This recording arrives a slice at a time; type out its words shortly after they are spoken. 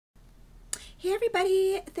Hey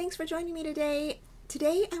everybody, thanks for joining me today.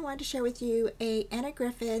 Today I wanted to share with you a Anna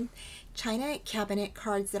Griffin China cabinet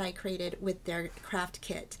cards that I created with their craft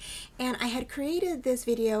kit. And I had created this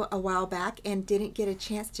video a while back and didn't get a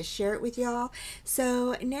chance to share it with y'all.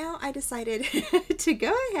 So now I decided to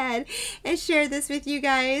go ahead and share this with you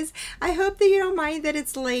guys. I hope that you don't mind that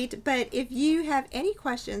it's late, but if you have any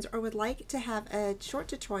questions or would like to have a short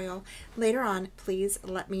tutorial later on, please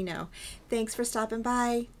let me know. Thanks for stopping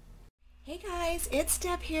by. Hey guys, it's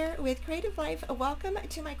Deb here with Creative Life. Welcome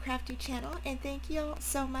to my crafty channel and thank you all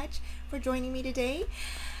so much for joining me today.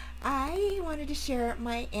 I wanted to share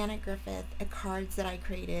my Anna Griffin cards that I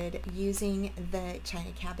created using the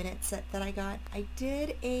China cabinet set that I got. I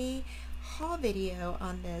did a haul video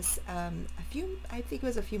on this I think it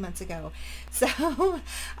was a few months ago. So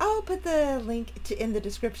I'll put the link in the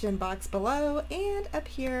description box below and up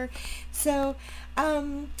here. So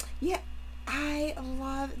yeah. I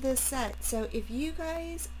love this set. So if you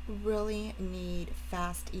guys really need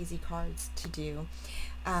fast, easy cards to do,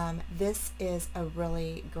 this is a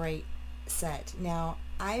really great set. Now,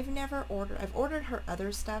 I've ordered her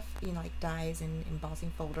other stuff, you know, like dies and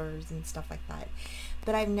embossing folders and stuff like that,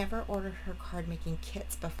 but I've never ordered her card making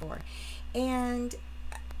kits before. And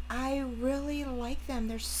I really like them.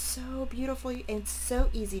 They're so beautiful and so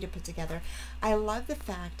easy to put together. I love the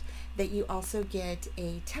fact that you also get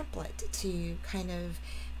a template to kind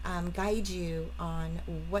of guide you on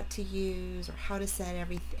what to use or how to set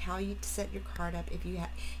how you set your card up if you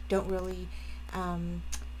don't really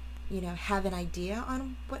you know, have an idea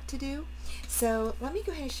on what to do. So let me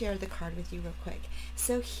go ahead and share the card with you real quick.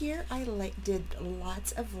 So here I did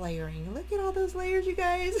lots of layering. Look at all those layers, you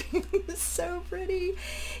guys. So pretty.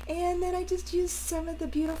 And then I just used some of the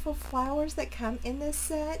beautiful flowers that come in this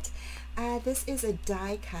set. This is a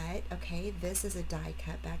die cut. Okay, this is a die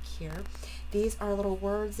cut back here. These are little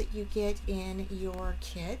words that you get in your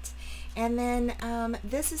kit. And then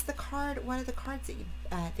this is the card, one of the cards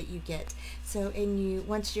that you get. So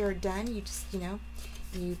once you're done, you just, you know,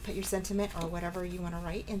 you put your sentiment or whatever you want to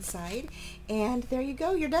write inside, and there you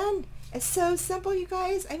go, you're done. It's so simple, you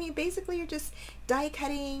guys. I mean, basically you're just die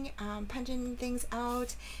cutting, punching things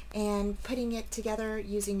out and putting it together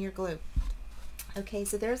using your glue. Okay,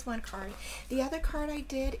 so there's one card. The other card I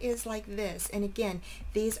did is like this, and again,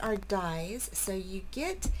 these are dies, so you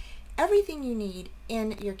get everything you need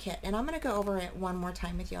in your kit. And I'm going to go over it one more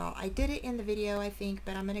time with y'all. I did it in the video, I think,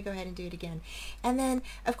 but I'm going to go ahead and do it again. And then,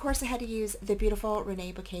 of course, I had to use the beautiful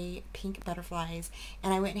Renee Bouquet pink butterflies,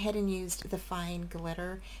 and I went ahead and used the fine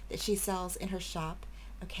glitter that she sells in her shop.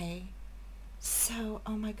 Okay, so,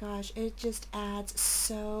 oh my gosh, it just adds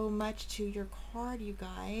so much to your card, you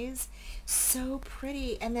guys. So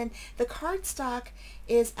pretty. And then the cardstock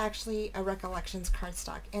is actually a Recollections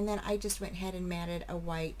cardstock. And then I just went ahead and matted a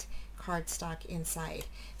white cardstock inside.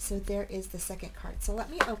 So there is the second card. So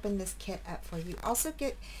let me open this kit up for you. Also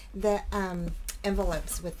get the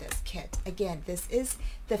envelopes with this kit. Again, this is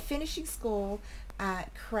the Finishing School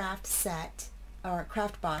craft set, or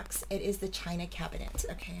craft box. It is the China cabinet.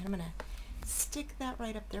 Okay, I'm going to stick that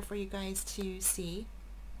right up there for you guys to see.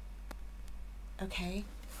 Okay,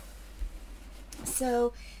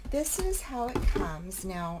 so this is how it comes.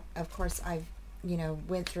 Now, of course, I've, you know,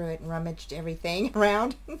 went through it and rummaged everything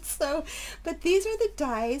around. So, but these are the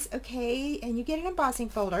dies, okay, and you get an embossing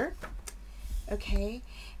folder, okay,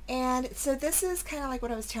 and so this is kind of like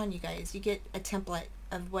what I was telling you guys. You get a template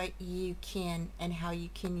of what you can and how you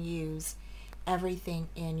can use everything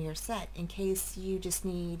in your set in case you just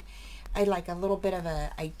need like a little bit of an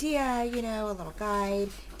idea, you know, a little guide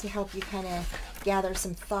to help you kind of gather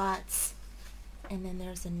some thoughts. And then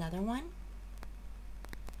there's another one.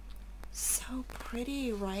 So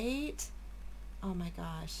pretty, right? Oh my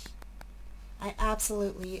gosh. I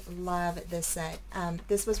absolutely love this set.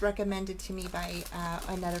 This was recommended to me by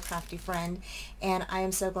another crafty friend, and I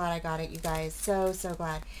am so glad I got it, you guys. So, so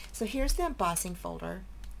glad. So here's the embossing folder,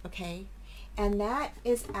 okay? And that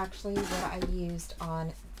is actually what I used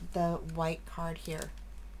on the white card here,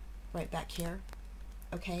 right back here.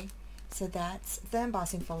 Okay, so that's the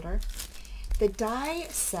embossing folder. The die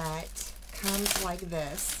set comes like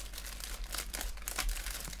this.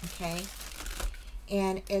 Okay,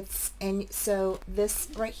 and so this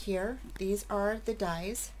right here, these are the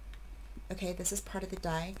dies. Okay, this is part of the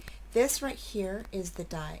die. This right here is the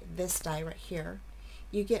die, this die right here.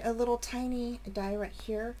 You get a little tiny die right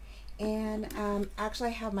here, and actually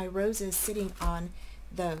I have my roses sitting on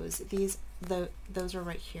those. Those are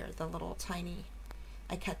right here, the little tiny,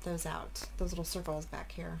 I cut those out, those little circles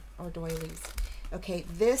back here, or doilies. Okay,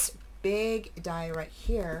 this big die right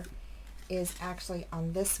here is actually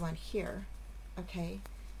on this one here. Okay,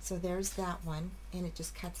 So there's that one, and it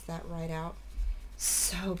just cuts that right out.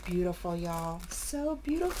 So beautiful, y'all. So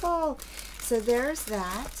beautiful. So there's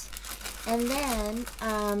that. And then,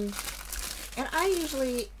 and I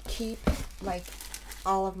usually keep like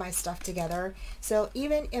all of my stuff together. So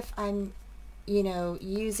even if I'm, you know,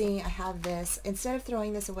 I have this, instead of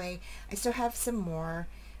throwing this away, I still have some more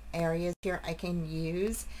areas here I can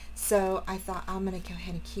use. So I thought I'm going to go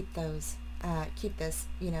ahead and keep those, keep this,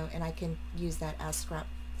 you know, and I can use that as scrap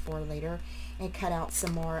for later, and cut out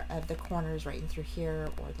some more of the corners right in through here,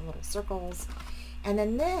 or the little circles. And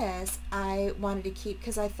then this I wanted to keep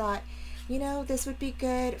because I thought, you know, this would be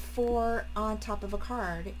good for on top of a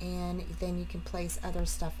card, and then you can place other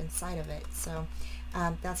stuff inside of it. So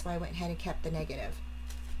that's why I went ahead and kept the negative.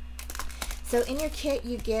 So in your kit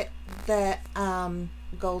you get the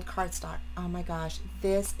gold cardstock. Oh my gosh,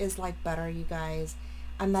 this is like butter, you guys.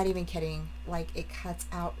 I'm not even kidding. Like, it cuts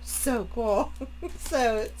out so cool.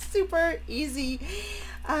 So it's super easy.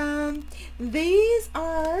 These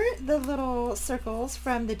are the little circles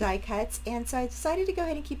from the die cuts, and so I decided to go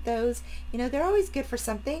ahead and keep those. You know, they're always good for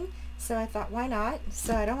something, so I thought, why not?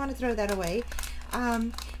 So I don't want to throw that away.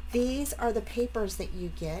 These are the papers that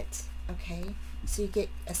you get. Okay, so you get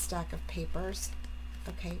a stack of papers,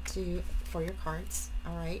 okay, for your cards.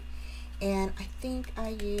 All right. And I think I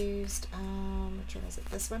used, which one is it?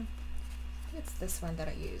 This one? It's this one that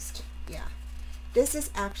I used. Yeah. This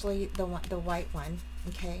is actually the one, the white one.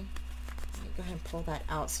 Okay. Let me go ahead and pull that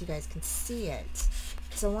out so you guys can see it,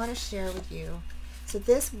 because I want to share with you. So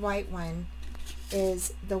this white one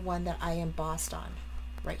is the one that I embossed on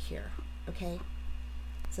right here. Okay.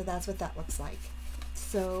 So that's what that looks like.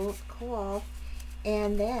 So cool.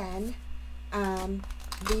 And then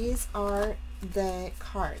these are the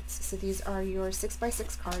cards. So these are your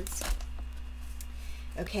 6x6 cards.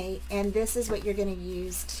 Okay, and this is what you're going to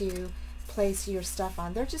use to place your stuff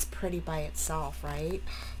on. They're just pretty by itself, right?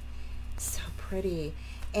 So pretty.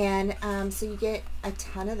 And so you get a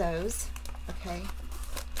ton of those. Okay,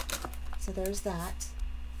 so there's that.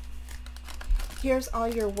 Here's all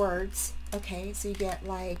your words. Okay, so you get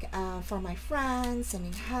like for my friends,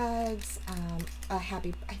 sending hugs, a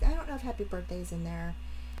happy, I don't know if happy birthday's in there,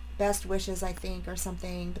 best wishes I think, or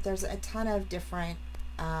something, but there's a ton of different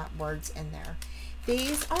words in there.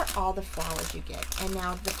 These are all the flowers you get, and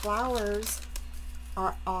now the flowers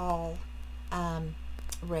are all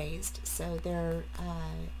raised, so they're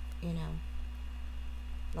you know,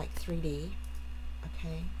 like 3D.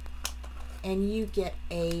 Okay, and you get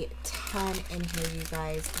a ton in here, you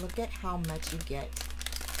guys. Look at how much you get.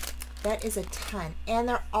 That is a ton, and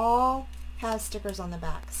they're all have stickers on the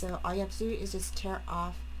back, so all you have to do is just tear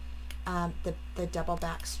off the double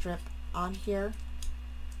back strip on here.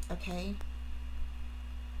 Okay,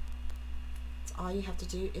 so all you have to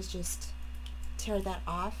do is just tear that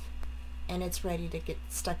off, and it's ready to get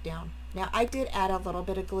stuck down. Now I did add a little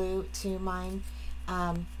bit of glue to mine,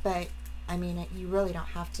 but I mean, you really don't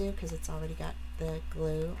have to, because it's already got the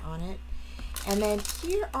glue on it. And then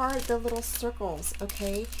here are the little circles.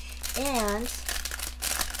 Okay, and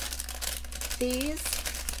these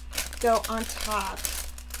go on top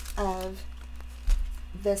of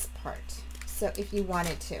this part, so if you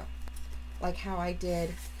wanted to, like how I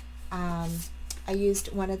did, I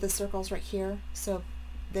used one of the circles right here, so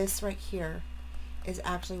this right here is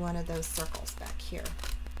actually one of those circles back here.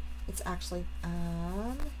 It's actually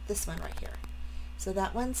this one right here. So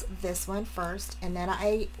that one's this one first, and then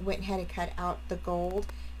I went ahead and cut out the gold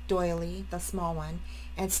doily, the small one,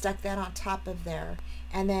 and stuck that on top of there,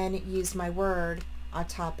 and then used my word on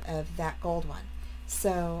top of that gold one.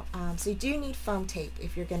 So so you do need foam tape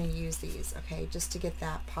if you're going to use these, okay, just to get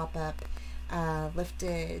that pop-up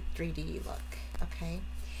lifted 3D look. Okay,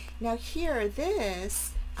 now here,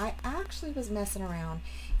 this, I actually was messing around,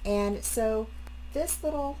 and so this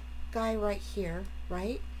little guy right here,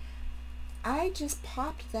 right, I just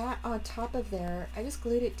popped that on top of there. I just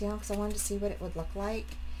glued it down because I wanted to see what it would look like.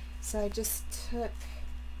 So I just took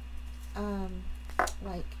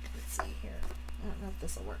like, let's see here, I don't know if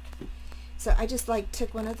this will work. So I just like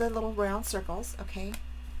took one of the little round circles, okay,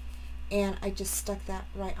 and I just stuck that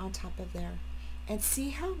right on top of there. And see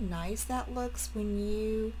how nice that looks when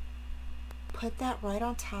you put that right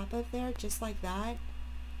on top of there, just like that.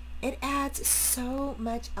 It adds so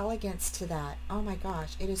much elegance to that. Oh my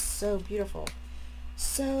gosh, it is so beautiful.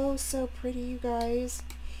 So, so pretty, you guys.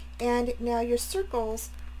 And now your circles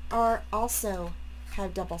are also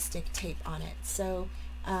have double stick tape on it. So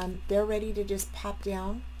they're ready to just pop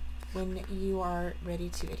down when you are ready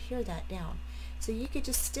to adhere that down. So you could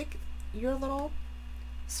just stick your little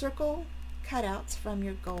circle cutouts from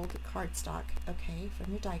your gold cardstock, okay,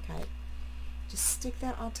 from your die cut. Just stick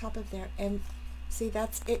that on top of there, and see,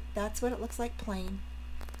 that's it. That's what it looks like plain,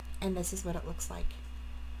 and this is what it looks like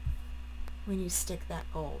when you stick that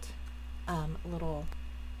gold little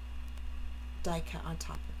die cut on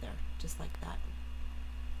top of there, just like that.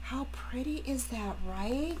 How pretty is that,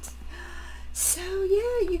 right? So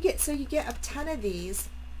yeah, you get a ton of these.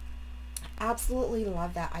 Absolutely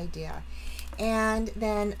love that idea. And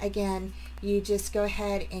then again, you just go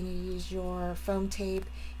ahead and you use your foam tape,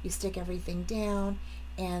 you stick everything down,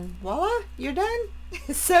 and voila, you're done.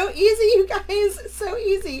 So easy, you guys, so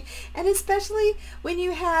easy. And especially when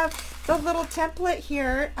you have the little template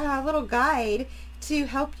here, little guide to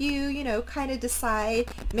help you, you know, kind of decide,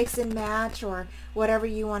 mix and match, or whatever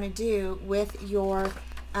you want to do with your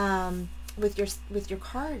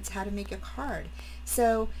cards, how to make a card.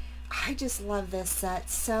 So I just love this set.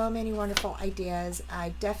 So many wonderful ideas.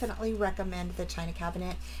 I definitely recommend the China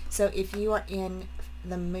Cabinet. So if you are in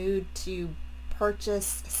the mood to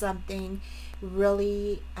purchase something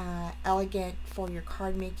really elegant for your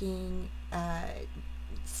card making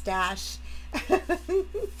stash,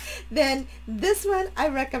 then this one I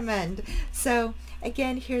recommend. So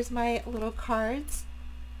again, here's my little cards.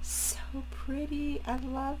 So pretty. I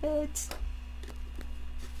love it.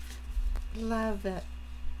 Love it.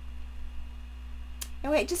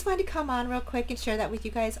 Anyway, just wanted to come on real quick and share that with you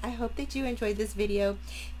guys. I hope that you enjoyed this video.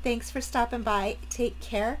 Thanks for stopping by. Take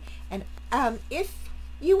care. And if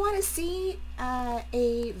you want to see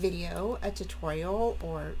a video, a tutorial,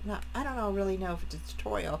 or not, I don't know, really know if it's a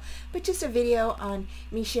tutorial, but just a video on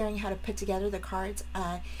me sharing how to put together the cards,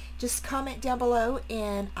 just comment down below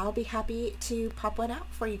and I'll be happy to pop one out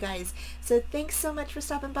for you guys. So thanks so much for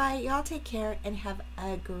stopping by. Y'all take care and have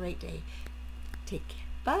a great day. Take care.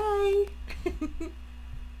 Bye.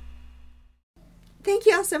 Thank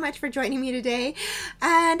you all so much for joining me today.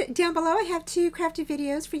 And down below I have 2 crafty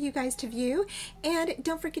videos for you guys to view. And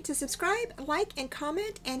don't forget to subscribe, like, and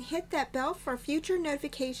comment, and hit that bell for future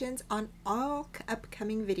notifications on all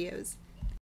upcoming videos.